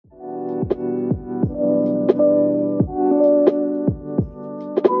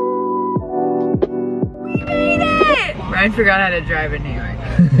Ryan forgot how to drive in New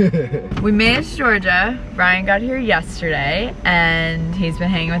York. We made it to Georgia. Ryan got here yesterday and he's been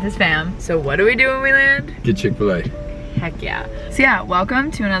hanging with his fam. So what do we do when we land? Get Chick-fil-A. Heck yeah. So yeah,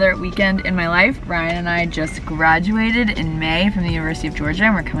 welcome to another weekend in my life. Ryan and I just graduated in May from the University of Georgia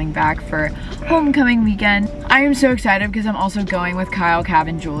and we're coming back for homecoming weekend. I am so excited because I'm also going with Kyle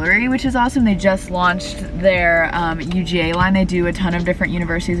Cabin Jewelry, which is awesome. They just launched their UGA line. They do a ton of different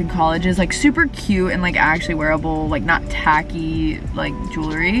universities and colleges, like super cute and like actually wearable, like not tacky like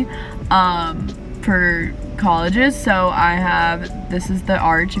jewelry for colleges. So I have, this is the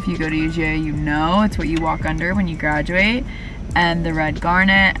arch. If you go to UGA, you know it's what you walk under when you graduate, and the red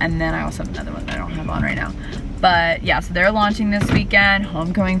garnet, and then I also have another one that I don't have on right now. But yeah, so they're launching this weekend,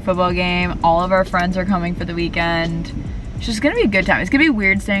 homecoming football game. All of our friends are coming for the weekend. It's just gonna be a good time. It's gonna be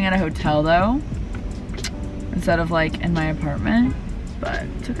weird staying at a hotel though, instead of like in my apartment, but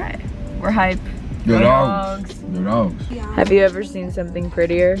it's okay. We're hype. Go dogs. Go dogs. Have you ever seen something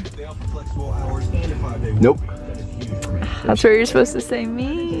prettier? Nope. That's where you're supposed to say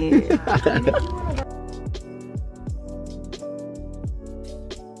me.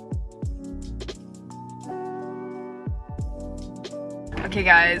 Okay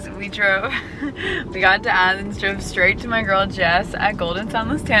guys, we got to Athens, drove straight to my girl Jess at Golden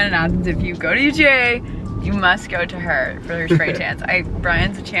Sunless Tan in Athens. If you go to UGA, you must go to her for her spray tans.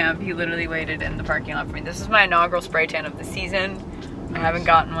 Brian's a champ. He literally waited in the parking lot for me. This is my inaugural spray tan of the season. I haven't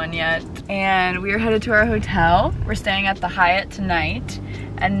gotten one yet. And we are headed to our hotel. We're staying at the Hyatt tonight.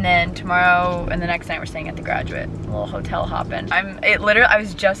 And then tomorrow and the next night we're staying at the Graduate. A little hotel hopping. I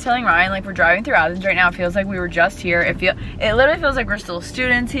was just telling Ryan, like we're driving through Athens right now. It feels like we were just here. It literally feels like we're still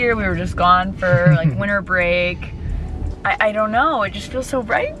students here. We were just gone for like winter break. I don't know. It just feels so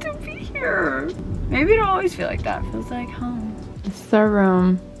right to be here. Maybe it'll always feel like that. It feels like home. This is our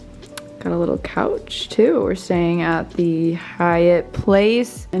room. Got a little couch too. We're staying at the Hyatt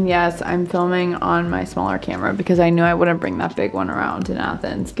Place. And yes, I'm filming on my smaller camera because I knew I wouldn't bring that big one around in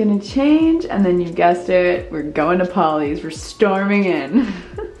Athens. Gonna change, and then you guessed it, we're going to Polly's. We're storming in.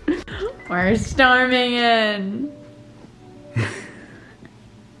 We're storming in.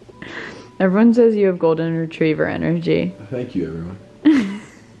 Everyone says you have golden retriever energy. Thank you, everyone.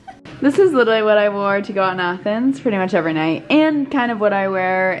 This is literally what I wore to go out in Athens pretty much every night, and kind of what I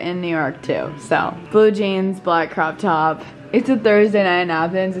wear in New York too. So, blue jeans, black crop top. It's a Thursday night in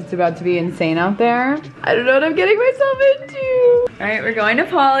Athens. It's about to be insane out there. I don't know what I'm getting myself into. All right, we're going to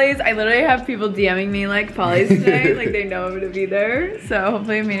Polly's. I literally have people DMing me like Polly's tonight, like they know I'm gonna be there. So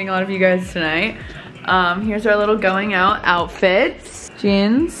hopefully I'm meeting a lot of you guys tonight. Here's our little going out outfits.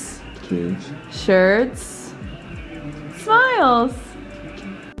 Jeans, shirts, smiles.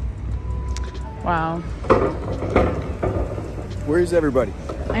 Wow. Where's everybody?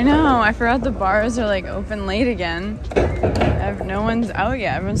 I know, I forgot the bars are like open late again. No one's out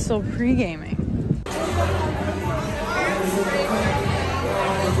yet, everyone's still pre-gaming.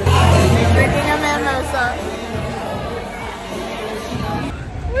 Drinking a mimosa.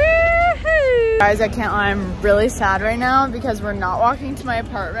 Woohoo! Guys, I can't lie, I'm really sad right now because we're not walking to my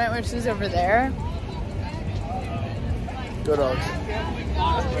apartment, which is over there. Go dogs.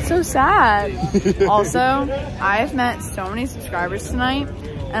 So sad. Also, I've met so many subscribers tonight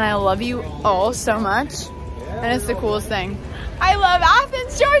and I love you all so much, and it's the coolest thing. I love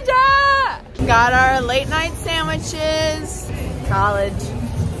Athens, Georgia! Got our late night sandwiches, college,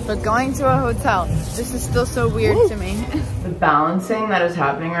 but going to a hotel. This is still so weird to me. The balancing that is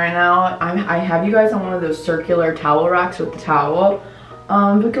happening right now, I have you guys on one of those circular towel racks with the towel.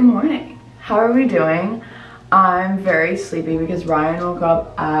 But good morning. How are we doing? I'm very sleepy because Ryan woke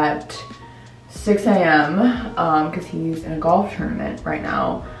up at 6 a.m. Because he's in a golf tournament right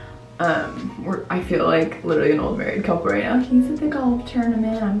now. I feel like literally an old married couple right now. He's at the golf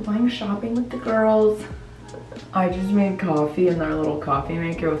tournament. I'm going shopping with the girls. I just made coffee in their little coffee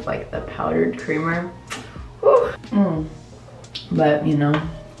maker with like the powdered creamer. But you know,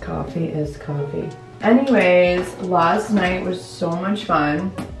 coffee is coffee. Anyways, last night was so much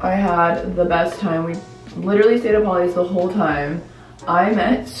fun. I had the best time. We literally stayed at Polly's the whole time. I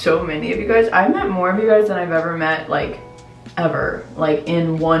met so many of you guys. I met more of you guys than I've ever met, like, ever. Like,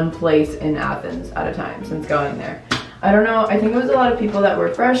 in one place in Athens at a time since going there. I don't know, I think it was a lot of people that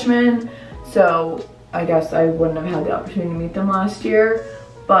were freshmen, so I guess I wouldn't have had the opportunity to meet them last year.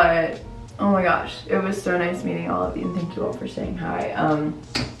 But, oh my gosh, it was so nice meeting all of you, and thank you all for saying hi.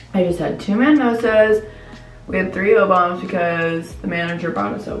 I just had 2 mimosas. We had 3 O-bombs because the manager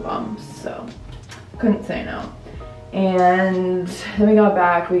brought us O-bombs, so couldn't say no. And then we got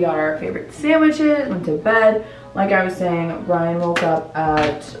back, we got our favorite sandwiches, went to bed. Like I was saying, Ryan woke up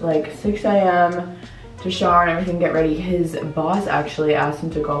at like 6 a.m. to shower and everything, get ready. His boss actually asked him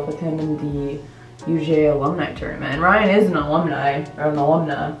to golf with him in the UGA alumni tournament. And Ryan is an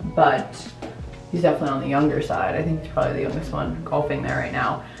alumna, but he's definitely on the younger side. I think he's probably the youngest one golfing there right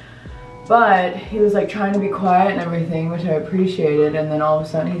now. But he was like trying to be quiet and everything, which I appreciated, and then all of a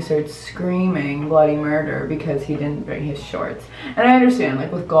sudden he started screaming bloody murder because he didn't bring his shorts. And I understand,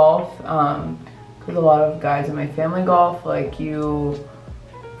 like with golf, because a lot of guys in my family golf, like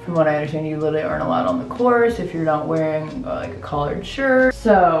from what I understand, you literally aren't allowed on the course if you're not wearing like a collared shirt.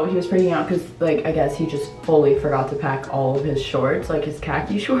 So he was freaking out because like I guess he just fully forgot to pack all of his shorts, like his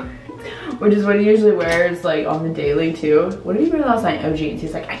khaki shorts, which is what he usually wears like on the daily too. What did he wear last night? Oh, jeans.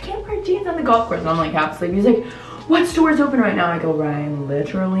 He's like, I can't wear jeans on the golf course. And I'm like half asleep. He's like, what store is open right now? I go, Ryan,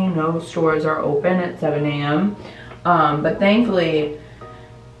 literally no stores are open at 7 a.m. But thankfully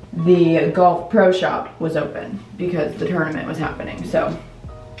the golf pro shop was open because the tournament was happening. So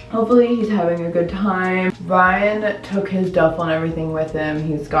hopefully he's having a good time. Ryan took his duffel and everything with him.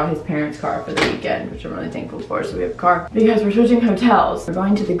 He's got his parents' car for the weekend, which I'm really thankful for. So we have a car because we're switching hotels. We're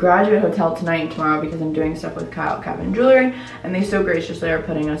going to the Graduate Hotel tonight and tomorrow because I'm doing stuff with Kyle, Kevin Jewelry, and they so graciously are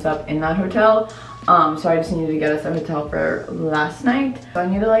putting us up in that hotel. So I just needed to get us a hotel for last night. So I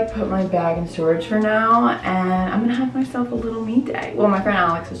need to like put my bag in storage for now, and I'm gonna have myself a little me day. Well, my friend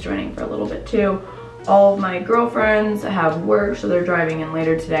Alex is joining for a little bit too. All of my girlfriends have work, so they're driving in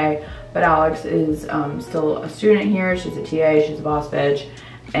later today, but Alex is still a student here. She's a TA, she's a boss bitch,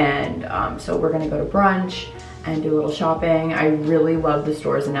 and so we're gonna go to brunch and do a little shopping. I really love the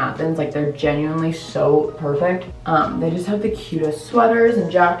stores in Athens. Like, they're genuinely so perfect. They just have the cutest sweaters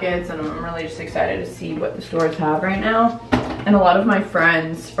and jackets, and I'm really just excited to see what the stores have right now. And a lot of my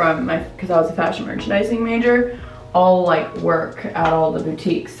friends from because I was a fashion merchandising major, all like work at all the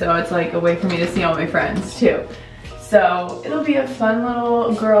boutiques, so it's like a way for me to see all my friends too. So it'll be a fun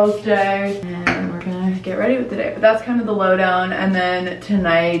little girls' day, and we're gonna get ready with the day. But that's kind of the lowdown. And then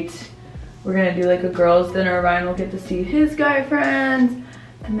tonight we're gonna do like a girls' dinner. Ryan will get to see his guy friends,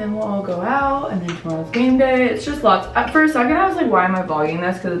 and then we'll all go out, and then tomorrow's game day. It's just lots. At first second I was like, why am I vlogging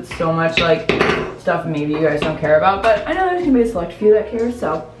this? Because it's so much like stuff maybe you guys don't care about, but I know there's gonna be a select few that care.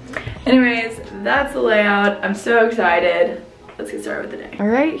 So anyways, that's the layout. I'm so excited. Let's get started with the day. All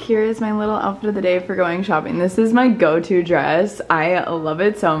right, here is my little outfit of the day for going shopping. This is my go-to dress. I love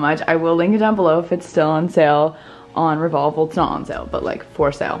it so much. I will link it down below if it's still on sale on Revolve. Well, it's not on sale, but like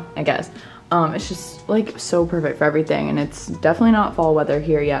for sale, I guess. It's just like so perfect for everything, and it's definitely not fall weather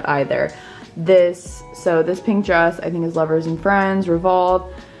here yet either. This pink dress I think is Lovers and Friends,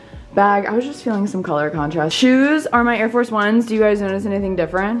 Revolve. Bag, I was just feeling some color contrast. Shoes are my Air Force Ones. Do you guys notice anything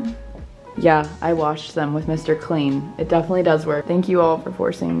different? Yeah, I washed them with Mr. Clean. It definitely does work. Thank you all for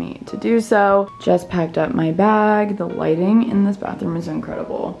forcing me to do so. Just packed up my bag. The lighting in this bathroom is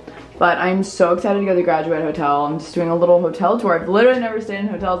incredible. But I'm so excited to go to the Graduate Hotel. I'm just doing a little hotel tour. I've literally never stayed in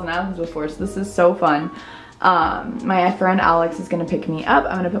hotels in Athens before, so this is so fun. My friend Alex is gonna pick me up.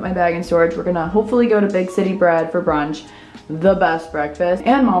 I'm gonna put my bag in storage. We're gonna hopefully go to Big City Bread for brunch. The best breakfast,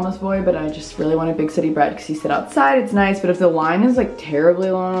 and Mama's Boy, but I just really want a Big City Bread because you sit outside, it's nice, but if the line is like terribly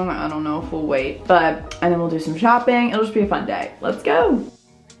long, I don't know if we'll wait. And then we'll do some shopping. It'll just be a fun day. Let's go.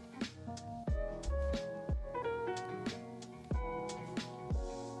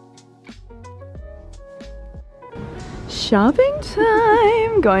 Shopping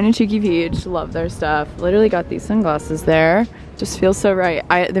time! Going to Cheeky Peach. Love their stuff. Literally got these sunglasses there. Just feels so right.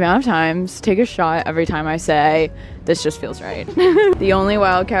 The amount of times, take a shot every time I say, this just feels right. The only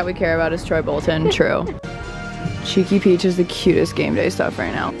Wildcat we care about is Troy Bolton. True. Cheeky Peach is the cutest game day stuff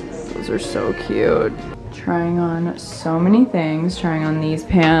right now. Those are so cute. Trying on so many things. Trying on these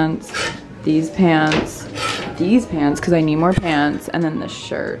pants, because I need more pants, and then this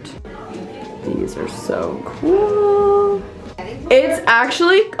shirt. These are so cool. It's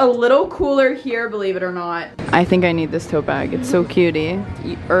actually a little cooler here, believe it or not. I think I need this tote bag. It's so cutie.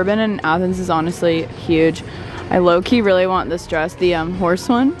 Urban in Athens is honestly huge. I low-key really want this dress, the horse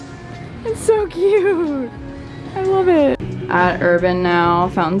one. It's so cute. I love it. At Urban now,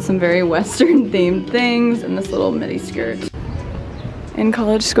 found some very Western themed things and this little midi skirt. In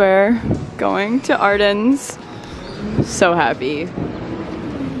College Square, going to Arden's. So happy.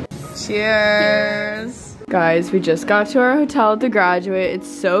 Cheers. Guys, we just got to our hotel to Graduate. It's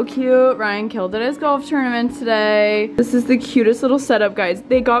so cute. Ryan killed it at his golf tournament today. This is the cutest little setup, guys.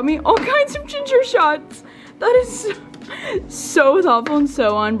 They got me all kinds of ginger shots. That is so thoughtful and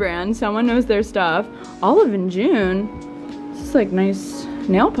so on brand. Someone knows their stuff. Olive and June. This is like nice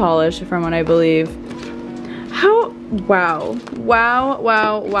nail polish from what I believe. Wow.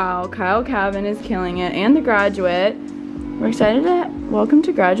 Kyle Cavan is killing it, and the Graduate. We're excited to welcome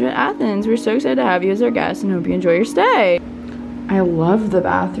to Graduate Athens. We're so excited to have you as our guest and hope you enjoy your stay. I love the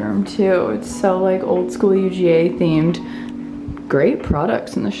bathroom too. It's so like old school UGA themed. Great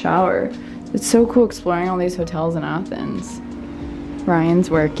products in the shower. It's so cool exploring all these hotels in Athens.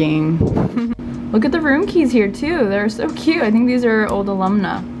 Ryan's working. Look at the room keys here too. They're so cute. I think these are old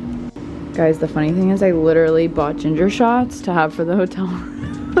alumna. Guys, the funny thing is I literally bought ginger shots to have for the hotel.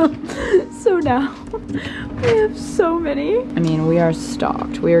 So now we have so many. I mean, we are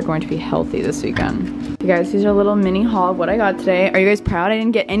stocked. We are going to be healthy this weekend. You guys, these are a little mini haul of what I got today. Are you guys proud? I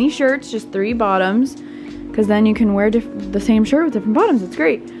didn't get any shirts, just 3 bottoms, because then you can wear the same shirt with different bottoms. It's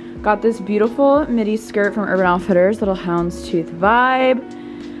great. Got this beautiful midi skirt from Urban Outfitters, little houndstooth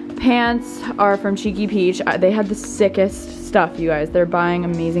vibe. Pants are from Cheeky Peach. They had the sickest stuff, you guys. They're buying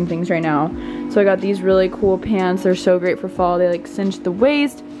amazing things right now. So I got these really cool pants. They're so great for fall. They like cinch the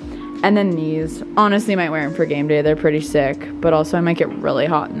waist. And then these, honestly, might wear them for game day. They're pretty sick, but also I might get really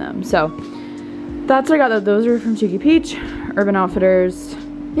hot in them. So that's what I got. Those are from Cheeky Peach, Urban Outfitters.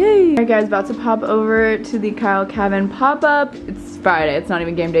 Yay! Alright guys, about to pop over to the Kyle Cabin pop-up. It's Friday, it's not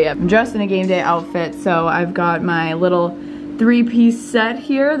even game day yet. I'm dressed in a game day outfit, so I've got my little 3-piece set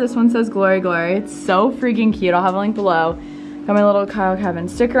here. This one says Glory Glory. It's so freaking cute. I'll have a link below. Got my little Kyle Cabin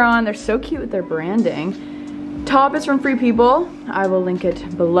sticker on. They're so cute with their branding. Top is from Free People. I will link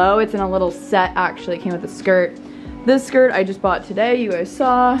it below. It's in a little set, actually. It came with a skirt. This skirt I just bought today, you guys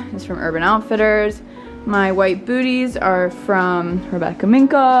saw. It's from Urban Outfitters. My white booties are from Rebecca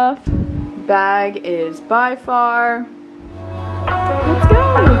Minkoff. Bag is By Far. Let's go!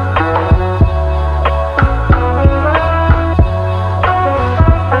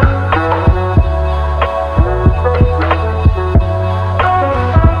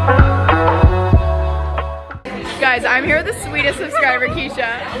 Guys, I'm here with the sweetest subscriber, Keisha.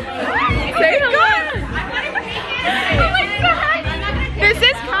 Say hello. This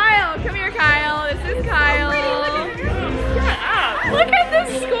is Kyle. Come here, Kyle. This is Kyle. Look at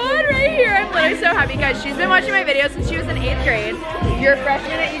this squad right here. I'm literally so happy, guys. She's been watching my videos since she was in 8th grade. You're a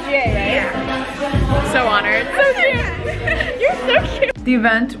freshman at UGA, right? Yeah. So honored. So cute. You're so cute. The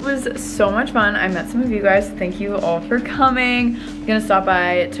event was so much fun. I met some of you guys. Thank you all for coming. I'm gonna stop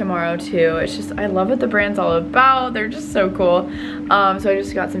by tomorrow too. It's just, I love what the brand's all about. They're just so cool. So I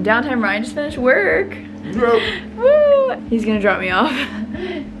just got some downtime. Ryan just finished work. Woo! He's gonna drop me off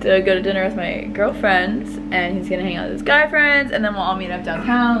to go to dinner with my girlfriends, and he's gonna hang out with his guy friends, and then we'll all meet up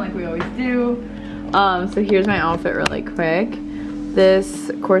downtown like we always do. So here's my outfit really quick. This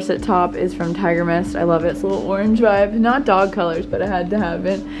corset top is from Tiger Mist. I love it. It's a little orange vibe. Not dog colors, but I had to have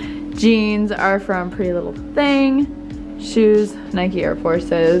it. Jeans are from Pretty Little Thing. Shoes, Nike Air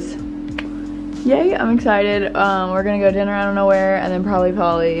Forces. Yay, I'm excited. We're gonna go dinner, I don't know where, and then probably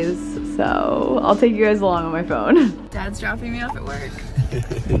Polly's. So I'll take you guys along on my phone. Dad's dropping me off at work.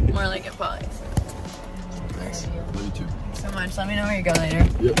 More like at Polly's. Thanks. Love you too. So much. Let me know where you go later.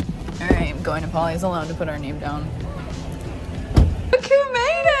 Yep. Alright, I'm going to Polly's alone to put our name down. Look who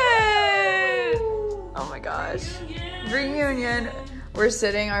made it! Oh my gosh. Reunion. We're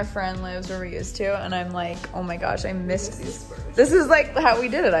sitting, our friend lives where we used to, and I'm like, oh my gosh, I missed these. This is like how we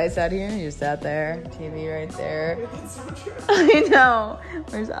did it. I sat here, you sat there, TV right there. I know.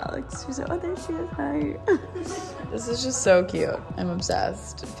 Where's Alex? She's like, oh, there she is. Hi. This is just so cute. I'm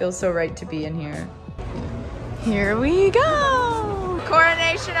obsessed. It feels so right to be in here. Here we go.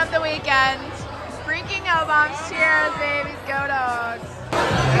 Coronation of the weekend. Freaking no bombs. Cheers, babies. Go dogs.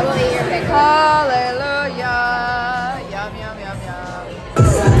 I will eat your pickle. Hallelujah. Yum, yum, yum, yum.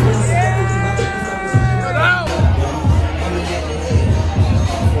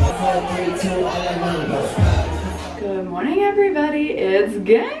 Good morning, everybody. It's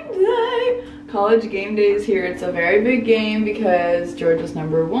game day. College game day is here. It's a very big game because Georgia's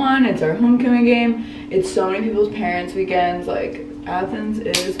 #1. It's our homecoming game. It's so many people's parents' weekends. Like, Athens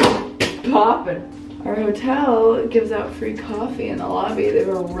is popping. Our hotel gives out free coffee in the lobby. They have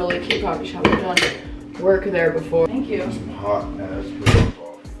a really cute coffee shop. I've done work there before. Thank you. Some hot ass coffee.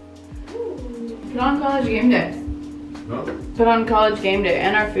 Put on college game day. No? Put on college game day,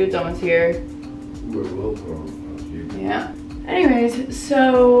 and our food's almost here. We're local. Yeah. Anyways,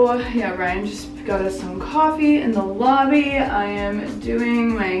 so yeah, Ryan just got us some coffee in the lobby. I am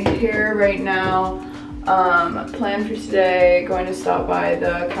doing my hair right now. Plan for today, going to stop by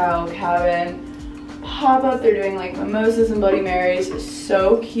the Kyle Cabin pop-up. They're doing like mimosas and Bloody Marys.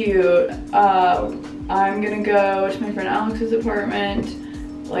 So cute. I'm gonna go to my friend Alex's apartment,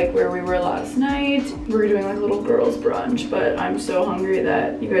 like where we were last night. We're doing like a little girls brunch, but I'm so hungry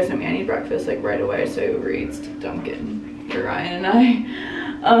that you guys know me, I need breakfast like right away, so Uber Eats to Dunkin' for Ryan and I.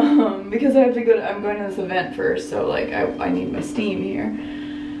 because I have to I'm going to this event first, so like I need my steam here.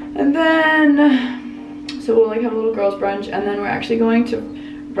 And then, so we'll like have a little girls brunch, and then we're actually going to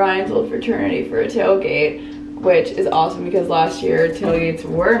Brian's old fraternity for a tailgate, which is awesome because last year tailgates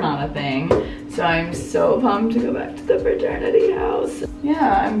were not a thing. So I'm so pumped to go back to the fraternity house.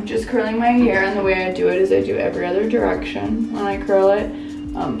 Yeah, I'm just curling my hair, and the way I do it is I do every other direction when I curl it.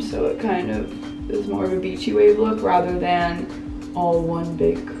 So it kind of is more of a beachy wave look rather than all one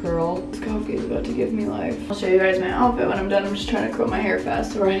big curl. This coffee is about to give me life. I'll show you guys my outfit when I'm done. I'm just trying to curl my hair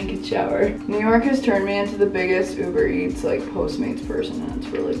fast so Ryan can shower. New York has turned me into the biggest Uber Eats like Postmates person, and it's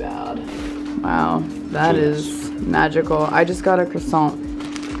really bad. Wow, that is magical. I just got a croissant.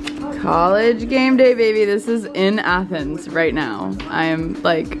 College game day, baby. This is in Athens right now. I am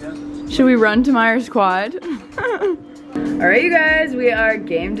like, should we run to Myers Quad? All right, you guys, we are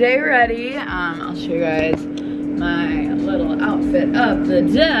game day ready. I'll show you guys my little outfit of the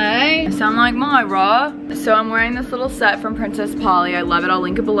day. I sound like Myra. So I'm wearing this little set from Princess Polly. I love it. I'll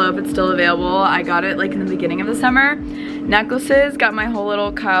link it below if it's still available. I got it like in the beginning of the summer. Necklaces, got my whole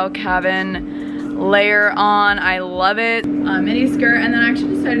little Kyle Cavan layer on. I love it. Mini skirt, and then I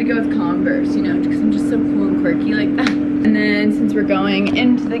actually decided to go with Converse, you know, because I'm just so cool and quirky like that. And then since we're going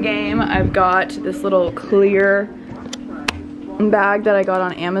into the game, I've got this little clear bag that I got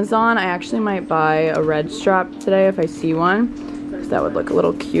on Amazon. I actually might buy a red strap today if I see one, because that would look a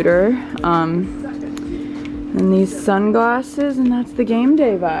little cuter. And these sunglasses, and that's the game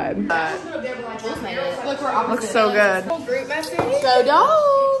day vibe. Looks so good. So dope.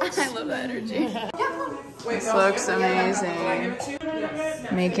 I love that energy. This looks amazing.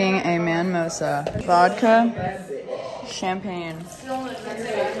 Making a manmosa. Vodka, champagne.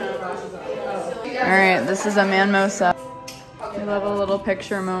 Alright, this is a manmosa. I love a little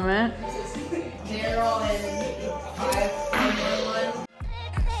picture moment.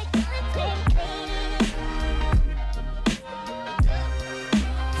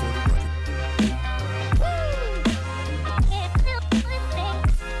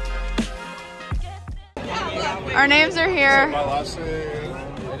 Our names are here.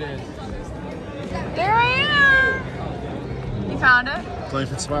 There I am. You found it? Playing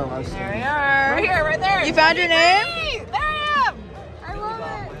for my last name. There we are. Right here, right there. You found your name? There I am. I love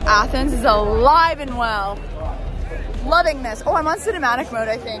it. Athens is alive and well. Loving this. Oh, I'm on cinematic mode,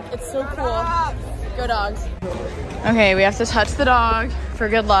 I think. It's so cool. Go dogs. Okay, we have to touch the dog for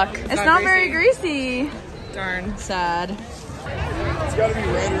good luck. It's not very greasy. Darn. Sad. It's gotta be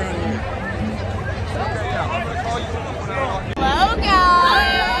right around here. Hello,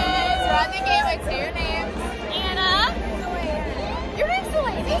 guys. We're on the game. What's your name? Anna. Your name's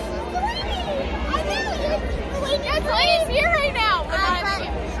Delaney? Delaney. I know. Delaney. Yeah, Delaney's here right now.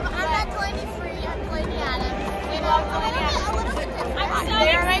 I'm not Delaney Free. I'm Delaney Adams. We love Delaney Adams.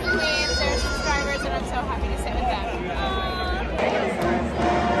 They're my queens. They're subscribers, and I'm so happy to sit with them.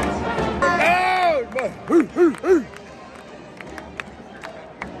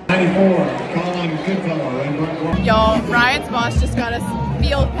 94, Carolan, good fellow. Y'all, Ryan's boss just got us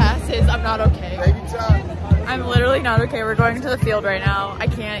field passes. I'm not okay. I'm literally not okay. We're going to the field right now. I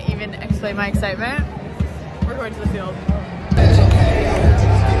can't even explain my excitement. We're going to the field. Let's go,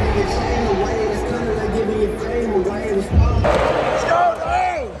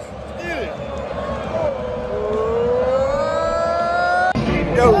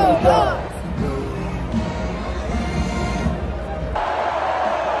 Go, go.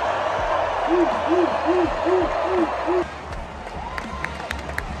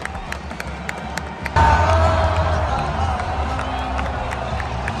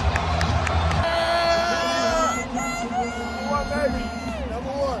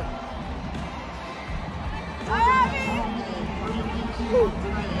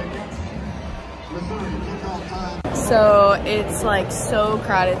 So it's like so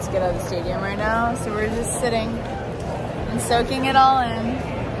crowded to get out of the stadium right now. So we're just sitting and soaking it all in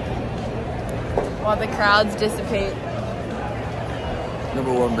while the crowds dissipate.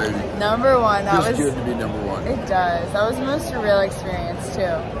 Number one, baby. Number one. That was good to be number one. It does. That was the most surreal experience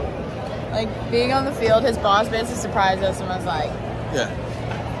too. Like being on the field, his boss basically surprised us and was like, Yeah.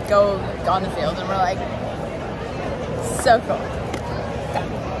 go on the field, and we're like, so cool.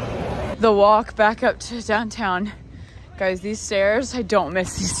 The walk back up to downtown. Guys, these stairs, I don't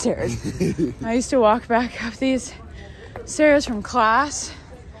miss these stairs. I used to walk back up these stairs from class.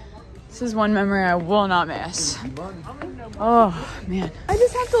 This is one memory I will not miss. Oh, man. I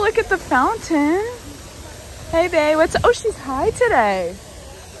just have to look at the fountain. Hey, babe, oh, she's high today.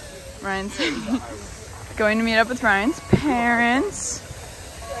 Ryan's going to meet up with Ryan's parents.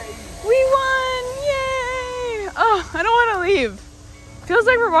 We won, yay! Oh, I don't want to leave. Feels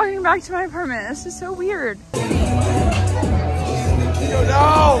like we're walking back to my apartment. This is so weird.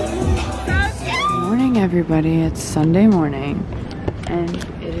 Morning, everybody. It's Sunday morning, and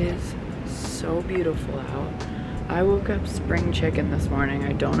it is so beautiful out. I woke up spring chicken this morning.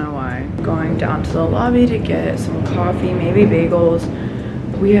 I don't know why. Going down to the lobby to get some coffee, maybe bagels.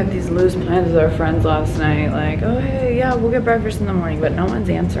 We had these loose plans with our friends last night, like, oh hey, yeah, we'll get breakfast in the morning, but no one's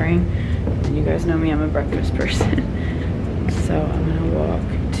answering. And you guys know me, I'm a breakfast person. So I'm gonna walk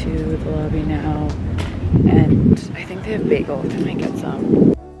to the lobby now, and I think they have bagels. I might get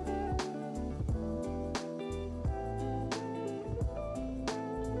some.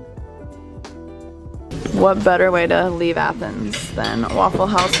 What better way to leave Athens than Waffle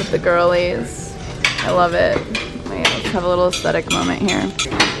House with the girlies? I love it. Wait, let's have a little aesthetic moment here.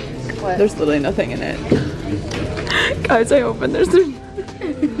 What? There's literally nothing in it. Guys, I opened there's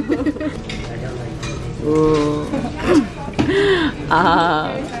Ooh.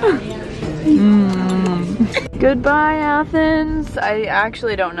 Goodbye, Athens. I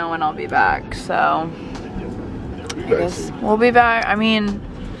actually don't know when I'll be back, so I guess we'll be back. I mean,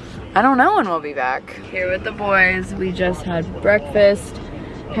 I don't know when we'll be back. Here with the boys, we just had breakfast,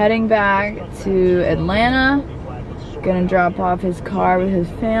 heading back to Atlanta. Gonna drop off his car with his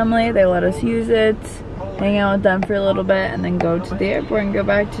family. They let us use it, hang out with them for a little bit, and then go to the airport and go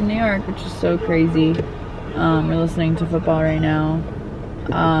back to New York, which is so crazy. We're listening to football right now.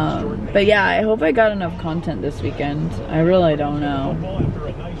 But yeah, I hope I got enough content this weekend. I really don't know.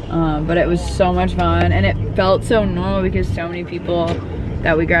 But it was so much fun, and it felt so normal because so many people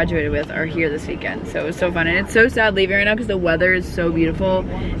that we graduated with are here this weekend. So it was so fun, and it's so sad leaving right now because the weather is so beautiful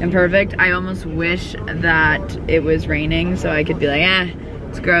and perfect. I almost wish that it was raining so I could be like,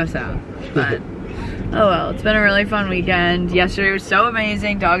 it's gross out. But oh well, it's been a really fun weekend. Yesterday was so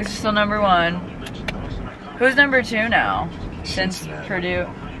amazing. Dogs are still #1. Who's #2 now? Since Purdue?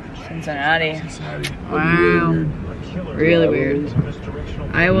 Cincinnati. Wow. Really weird.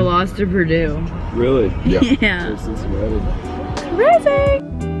 Iowa lost to Purdue. Really? Yeah. Yeah. Cincinnati. Crazy.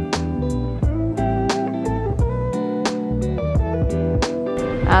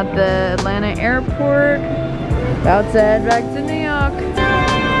 At the Atlanta airport, about to head back to New York.